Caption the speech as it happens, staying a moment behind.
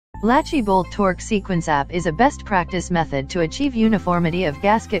LACHI Bolt Torque Sequence app is a best practice method to achieve uniformity of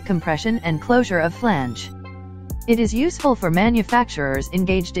gasket compression and closure of flange. It is useful for manufacturers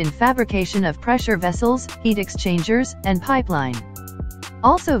engaged in fabrication of pressure vessels, heat exchangers, and pipeline.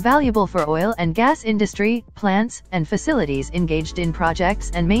 Also valuable for oil and gas industry, plants, and facilities engaged in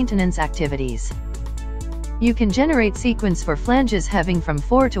projects and maintenance activities. You can generate sequence for flanges having from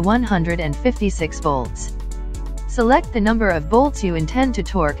 4 to 156 volts. Select the number of bolts you intend to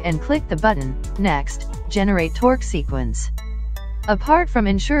torque and click the button, Next, Generate Torque Sequence. Apart from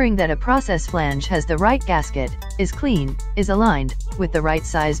ensuring that a process flange has the right gasket, is clean, is aligned, with the right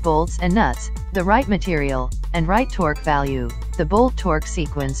size bolts and nuts, the right material, and right torque value, the bolt torque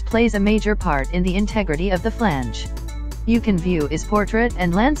sequence plays a major part in the integrity of the flange. You can view is portrait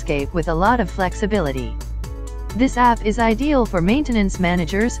and landscape with a lot of flexibility. This app is ideal for maintenance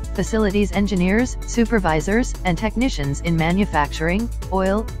managers, facilities engineers, supervisors, and technicians in manufacturing,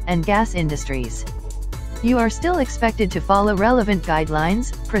 oil, and gas industries. You are still expected to follow relevant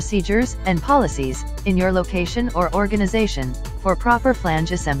guidelines, procedures, and policies, in your location or organization, for proper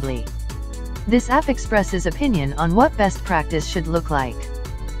flange assembly. This app expresses opinion on what best practice should look like.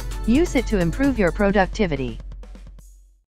 Use it to improve your productivity.